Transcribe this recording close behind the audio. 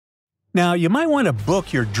Now, you might want to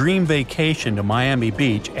book your dream vacation to Miami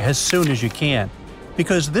Beach as soon as you can,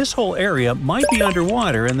 because this whole area might be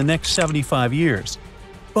underwater in the next 75 years.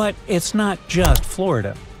 But it's not just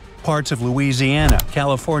Florida. Parts of Louisiana,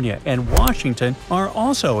 California, and Washington are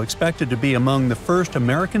also expected to be among the first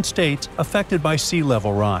American states affected by sea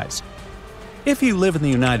level rise. If you live in the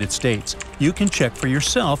United States, you can check for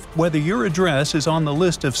yourself whether your address is on the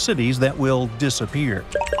list of cities that will disappear.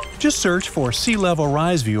 Just search for Sea Level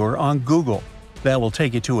Rise Viewer on Google. That will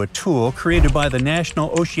take you to a tool created by the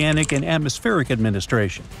National Oceanic and Atmospheric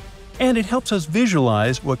Administration, and it helps us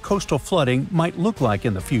visualize what coastal flooding might look like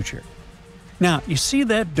in the future. Now, you see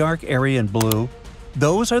that dark area in blue?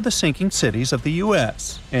 Those are the sinking cities of the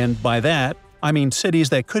U.S., and by that, I mean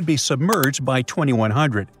cities that could be submerged by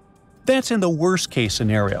 2100. That's in the worst-case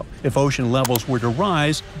scenario if ocean levels were to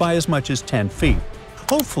rise by as much as 10 feet.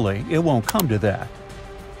 Hopefully, it won't come to that.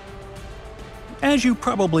 As you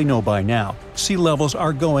probably know by now, sea levels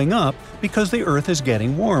are going up because the Earth is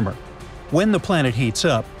getting warmer. When the planet heats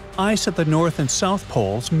up, ice at the North and South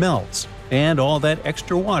poles melts, and all that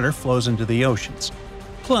extra water flows into the oceans.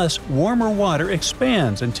 Plus, warmer water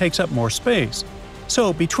expands and takes up more space.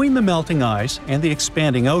 So between the melting ice and the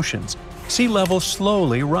expanding oceans, sea levels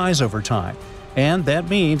slowly rise over time, and that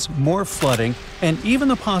means more flooding and even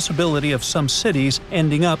the possibility of some cities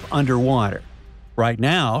ending up underwater. Right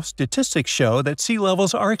now, statistics show that sea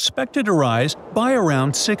levels are expected to rise by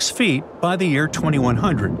around 6 feet by the year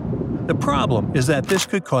 2100. The problem is that this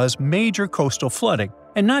could cause major coastal flooding,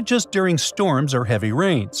 and not just during storms or heavy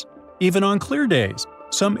rains. Even on clear days,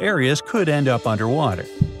 some areas could end up underwater.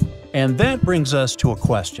 And that brings us to a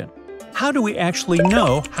question. How do we actually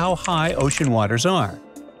know how high ocean waters are?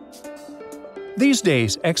 These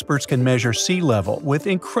days, experts can measure sea level with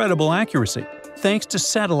incredible accuracy, thanks to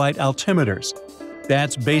satellite altimeters.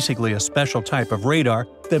 That's basically a special type of radar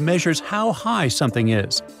that measures how high something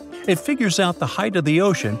is. It figures out the height of the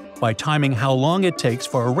ocean by timing how long it takes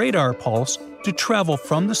for a radar pulse to travel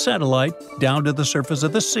from the satellite down to the surface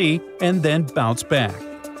of the sea and then bounce back.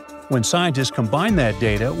 When scientists combine that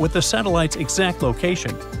data with the satellite's exact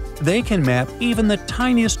location, they can map even the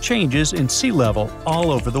tiniest changes in sea level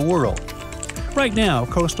all over the world. Right now,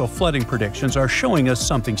 coastal flooding predictions are showing us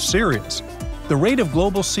something serious. The rate of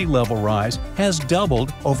global sea level rise has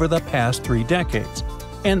doubled over the past 3 decades,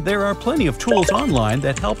 and there are plenty of tools online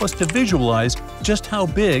that help us to visualize just how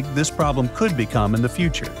big this problem could become in the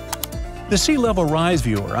future. The Sea Level Rise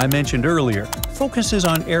Viewer I mentioned earlier focuses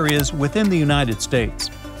on areas within the United States.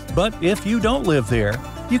 But if you don't live there,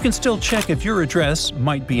 you can still check if your address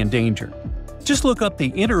might be in danger. Just look up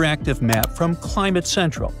the interactive map from Climate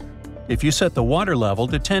Central. If you set the water level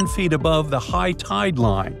to 10 feet above the high tide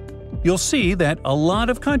line, you'll see that a lot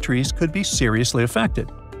of countries could be seriously affected.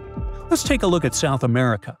 Let's take a look at South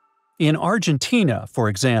America. In Argentina, for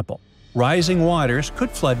example, rising waters could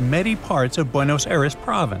flood many parts of Buenos Aires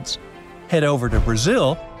province. Head over to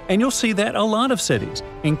Brazil, and you'll see that a lot of cities,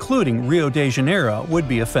 including Rio de Janeiro, would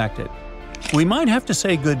be affected. We might have to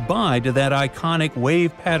say goodbye to that iconic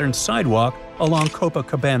wave-patterned sidewalk along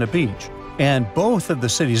Copacabana Beach, and both of the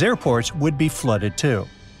city's airports would be flooded too.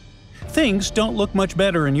 Things don't look much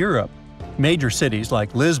better in Europe. Major cities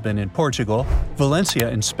like Lisbon in Portugal, Valencia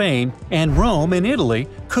in Spain, and Rome in Italy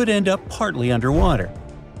could end up partly underwater.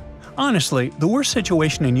 Honestly, the worst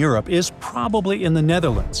situation in Europe is probably in the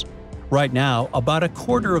Netherlands. Right now, about a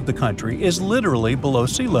quarter of the country is literally below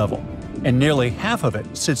sea level, and nearly half of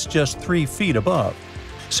it sits just 3 feet above.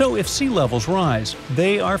 So if sea levels rise,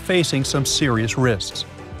 they are facing some serious risks.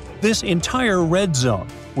 This entire red zone,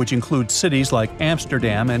 which includes cities like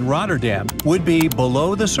Amsterdam and Rotterdam, would be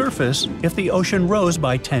below the surface if the ocean rose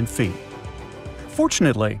by 10 feet.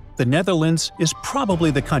 Fortunately, the Netherlands is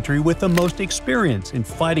probably the country with the most experience in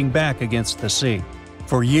fighting back against the sea.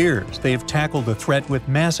 For years, they have tackled the threat with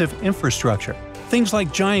massive infrastructure, things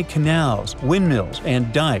like giant canals, windmills,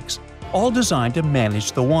 and dikes, all designed to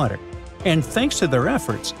manage the water. And thanks to their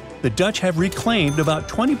efforts, the Dutch have reclaimed about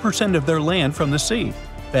 20% of their land from the sea.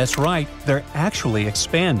 That's right, they're actually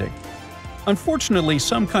expanding. Unfortunately,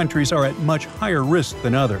 some countries are at much higher risk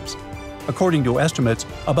than others. According to estimates,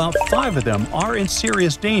 about 5 of them are in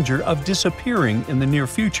serious danger of disappearing in the near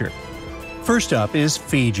future. First up is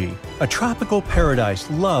Fiji, a tropical paradise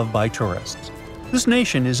loved by tourists. This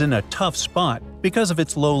nation is in a tough spot because of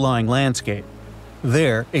its low-lying landscape.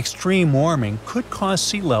 There, extreme warming could cause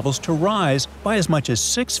sea levels to rise by as much as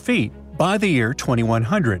 6 feet by the year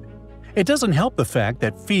 2100. It doesn't help the fact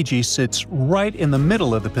that Fiji sits right in the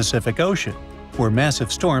middle of the Pacific Ocean, where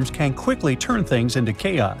massive storms can quickly turn things into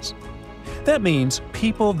chaos. That means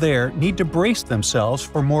people there need to brace themselves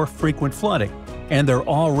for more frequent flooding, and they're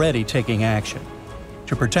already taking action.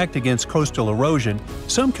 To protect against coastal erosion,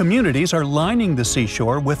 some communities are lining the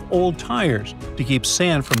seashore with old tires to keep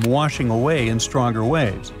sand from washing away in stronger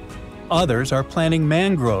waves. Others are planting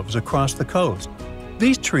mangroves across the coast.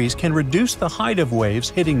 These trees can reduce the height of waves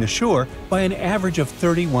hitting the shore by an average of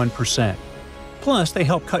 31%. Plus, they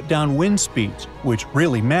help cut down wind speeds, which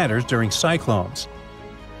really matters during cyclones.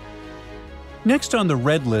 Next on the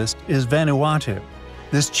red list is Vanuatu.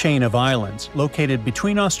 This chain of islands, located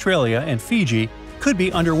between Australia and Fiji, could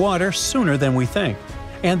be underwater sooner than we think,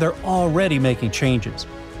 and they're already making changes.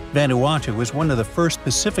 Vanuatu is one of the first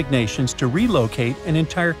Pacific nations to relocate an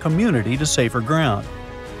entire community to safer ground.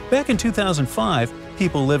 Back in 2005,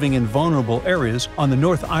 people living in vulnerable areas on the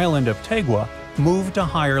North Island of Tegua moved to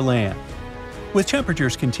higher land. With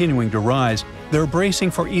temperatures continuing to rise, they're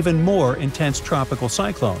bracing for even more intense tropical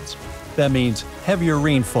cyclones. That means heavier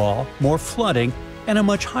rainfall, more flooding, and a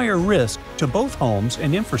much higher risk to both homes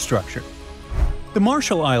and infrastructure. The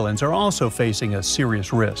Marshall Islands are also facing a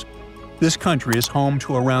serious risk. This country is home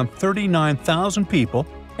to around 39,000 people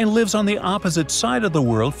and lives on the opposite side of the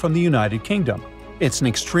world from the United Kingdom. It's an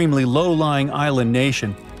extremely low-lying island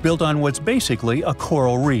nation built on what's basically a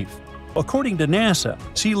coral reef. According to NASA,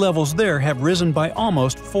 sea levels there have risen by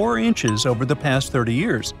almost 4 inches over the past 30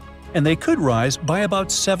 years, and they could rise by about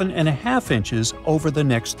 7.5 inches over the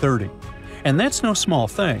next 30. And that's no small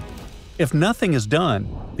thing. If nothing is done,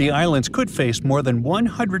 the islands could face more than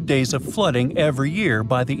 100 days of flooding every year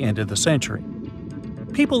by the end of the century.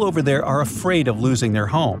 People over there are afraid of losing their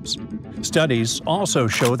homes. Studies also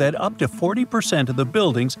show that up to 40% of the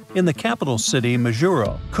buildings in the capital city,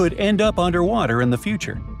 Majuro, could end up underwater in the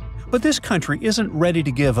future. But this country isn't ready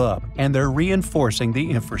to give up, and they're reinforcing the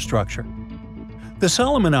infrastructure. The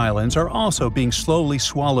Solomon Islands are also being slowly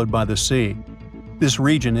swallowed by the sea. This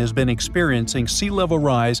region has been experiencing sea level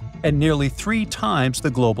rise at nearly 3 times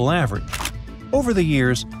the global average. Over the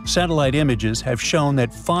years, satellite images have shown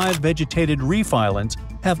that 5 vegetated reef islands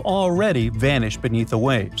have already vanished beneath the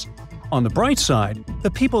waves. On the bright side,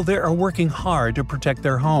 the people there are working hard to protect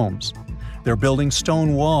their homes. They're building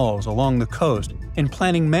stone walls along the coast and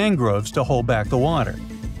planting mangroves to hold back the water.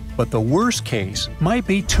 But the worst case might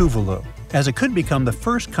be Tuvalu, as it could become the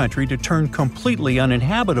first country to turn completely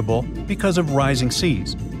uninhabitable because of rising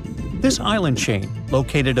seas. This island chain,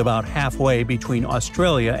 located about halfway between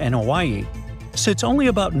Australia and Hawaii, sits only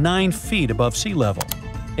about 9 feet above sea level.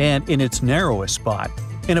 And in its narrowest spot,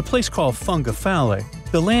 in a place called Fungafale,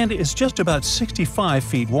 the land is just about 65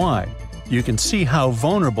 feet wide. You can see how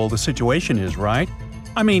vulnerable the situation is, right?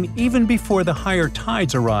 I mean, even before the higher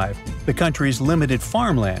tides arrive, the country's limited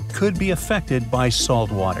farmland could be affected by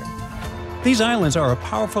salt water. These islands are a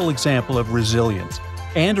powerful example of resilience,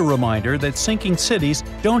 and a reminder that sinking cities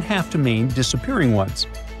don't have to mean disappearing ones.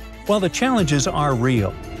 While the challenges are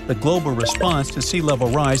real, the global response to sea level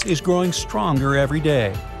rise is growing stronger every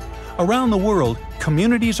day. Around the world,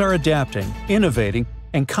 communities are adapting, innovating,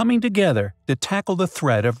 and coming together to tackle the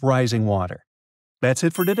threat of rising water. That's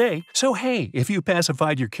it for today. So hey, if you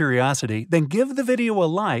pacified your curiosity, then give the video a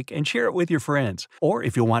like and share it with your friends. Or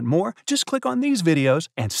if you want more, just click on these videos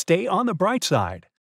and stay on the bright side.